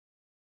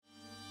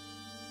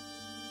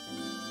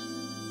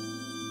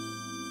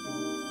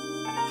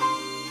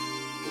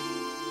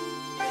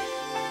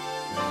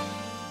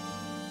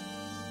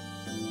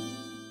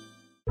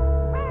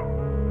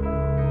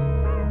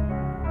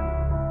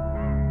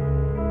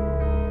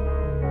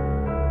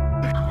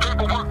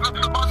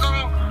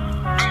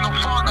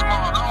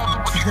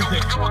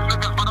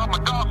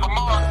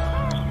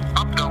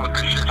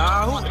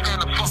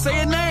Say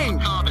your name.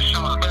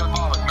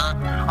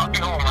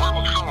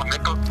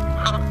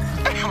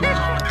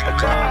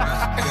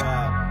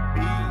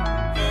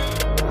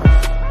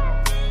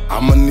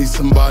 I'ma need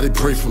somebody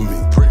pray for me.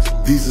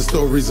 These are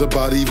stories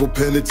about evil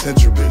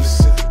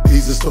penitentiaries.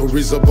 These are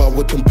stories about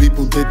what them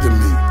people did to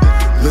me.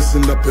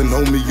 Listen up and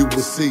homie, you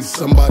will see.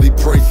 Somebody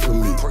pray for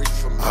me.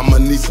 I'ma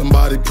need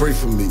somebody pray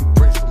for me.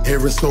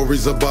 Hearing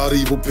stories about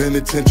evil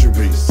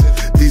penitentiaries.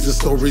 These are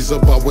stories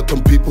about what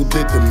them people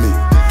did to me.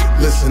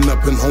 Listen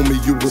up and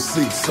homie, you will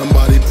see.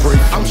 Somebody pray for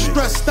me. I'm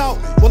stressed out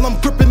while I'm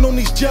gripping on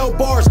these jail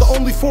bars. The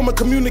only form of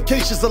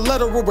communication's a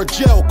letter or a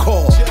jail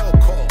call.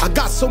 I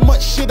got so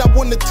much shit I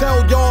wanna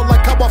tell y'all,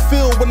 like how I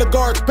feel when the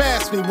guards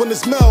pass me, when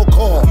it's mail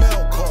call.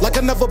 Like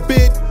I never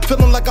bid,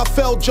 feeling like I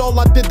failed y'all.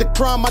 I did the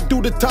crime, I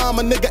do the time,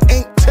 a nigga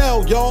ain't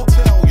tell y'all.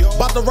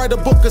 About to write a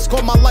book, it's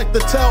called My Life to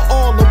Tell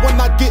All. And when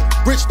I get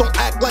rich, don't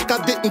act like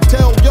I didn't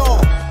tell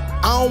y'all.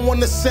 I don't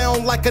wanna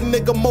sound like a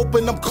nigga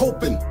moping, I'm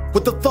coping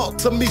with the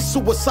thoughts of me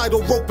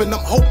suicidal roping. I'm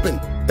hoping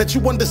that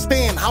you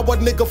understand how a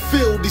nigga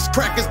feel. These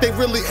crackers, they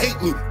really hate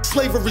me.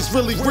 Slavery's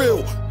really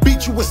real.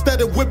 Beat you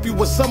instead of whip you,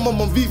 with some of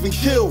them even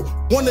killed.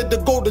 Wanted to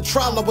go to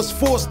trial, I was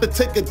forced to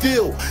take a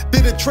deal.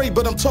 Did a trade,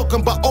 but I'm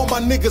talking about all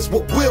my niggas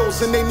with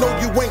wills. And they know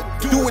you ain't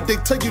do it, they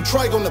tell you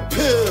try on the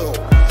pill.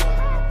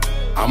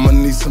 I'ma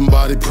need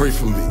somebody pray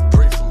for me.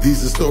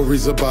 These are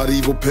stories about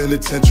evil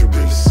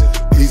penitentiaries.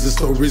 These are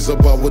stories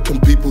about what them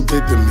people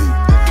did to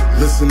me.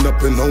 Listen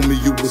up and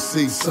homie, you will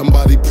see.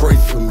 Somebody pray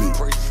for me.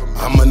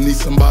 I'ma need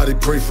somebody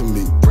pray for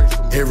me.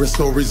 Hearing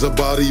stories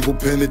about evil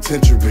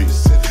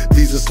penitentiaries.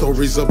 These are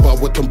stories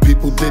about what them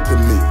people did to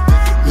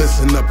me.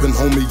 Listen up and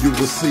homie, you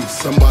will see.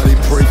 Somebody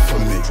pray for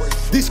me.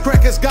 These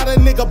crackers got a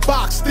nigga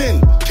boxed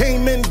in.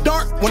 Came in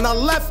dark, when I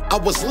left, I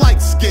was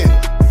light skinned.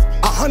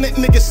 100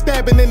 niggas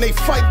stabbing and they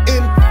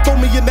fighting. Throw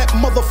me in that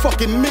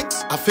motherfucking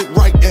mix, I fit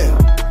right in.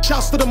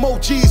 Shouts to them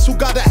OGs who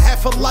got a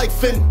half a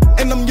life in.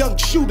 And them young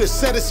shooters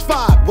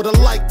satisfied with a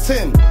light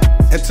 10.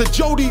 And to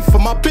Jody for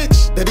my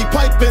bitch that he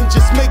piping.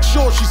 Just make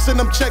sure she send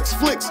them checks,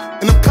 flicks,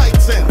 and them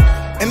kites in.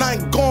 And I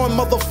ain't gone,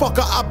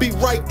 motherfucker, I'll be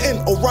right in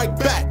or right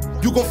back.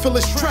 You gon' feel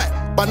his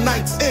track by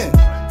night's end.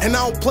 And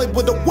I don't play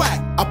with a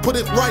whack, I put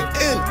it right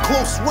in,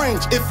 close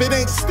range. If it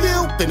ain't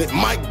still, then it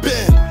might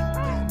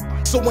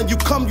bend. So when you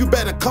come, you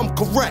better come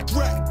correct.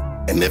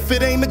 And if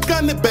it ain't a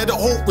gun, it better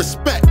hold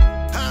respect.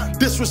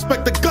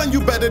 Disrespect the gun,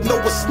 you better know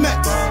what's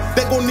next.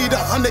 They gon' need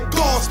 100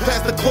 guards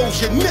past to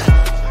close your neck.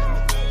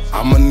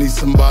 I'ma need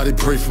somebody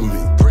pray for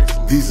me.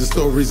 These are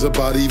stories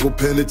about evil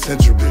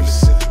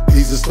penitentiaries.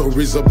 These are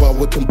stories about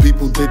what them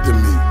people did to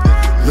me.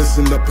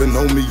 Listen up and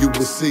homie, you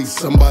will see.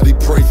 Somebody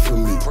pray for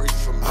me.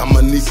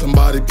 I'ma need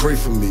somebody pray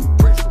for me.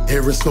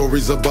 Hearing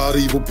stories about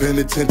evil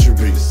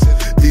penitentiaries.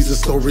 These are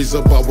stories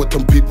about what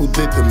them people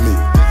did to me.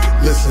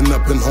 Listen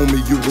up and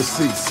homie, you will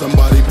see.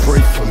 Somebody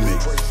pray for me.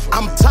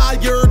 I'm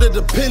tired of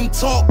the pen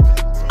talk.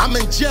 I'm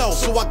in jail,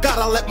 so I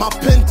gotta let my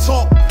pen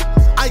talk.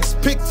 Ice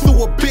pick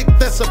through a big,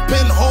 that's a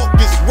pen hawk.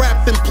 It's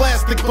wrapped in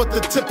plastic, but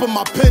the tip of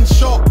my pen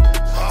sharp.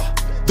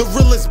 The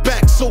real is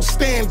back, so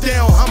stand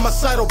down.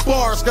 Homicidal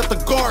bars got the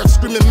guards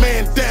screaming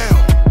man down.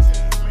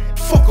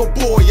 Fuck a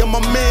boy, I'm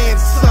a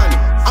man's son.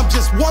 I'm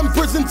just one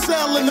prison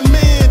cell in the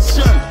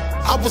mansion.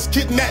 I was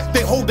kidnapped,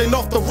 they holding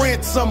off the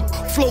ransom.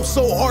 Flow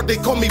so hard, they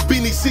call me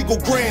Beanie Siegel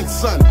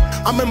grandson.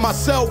 I'm in my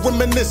cell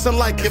reminiscing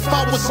like if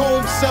I was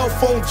home, cell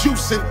phone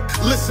juicing,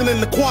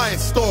 listening to Quiet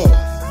Storm.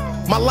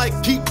 My light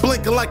keep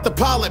blinking like the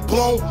pilot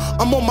blown.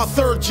 I'm on my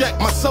third jack,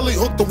 my celly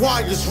hooked the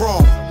wires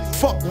wrong.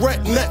 Fuck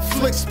Red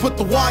Netflix, put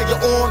the wire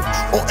on.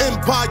 Or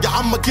Empire,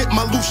 I'ma get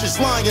my Lucius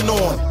Lion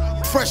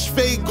on. Fresh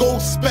fade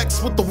gold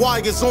specs with the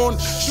wires on.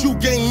 Shoe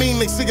game mean,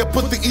 they say I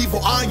put the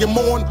evil iron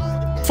on.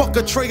 Fuck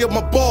a tray of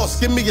my boss,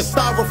 give me a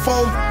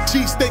styrofoam.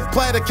 Cheesesteak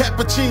platter,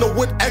 cappuccino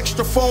with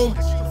extra foam.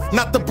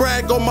 Not to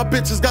brag on my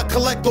bitches, got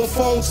collect on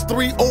phones.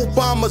 3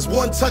 Obamas,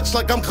 1 touch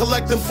like I'm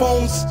collecting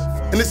phones.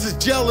 And this is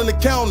jail in the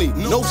county,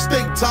 no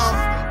state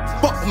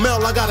time. Fuck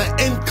Mel, I got an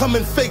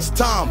incoming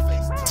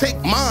FaceTime. Take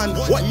mine,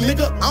 what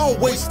nigga? I don't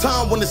waste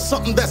time when it's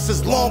something that's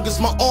as long as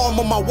my arm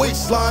on my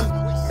waistline.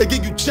 They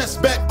give you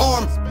chest back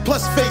arm,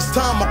 plus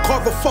FaceTime. I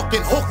carve a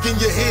fucking hook in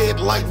your head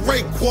like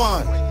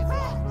Raekwon.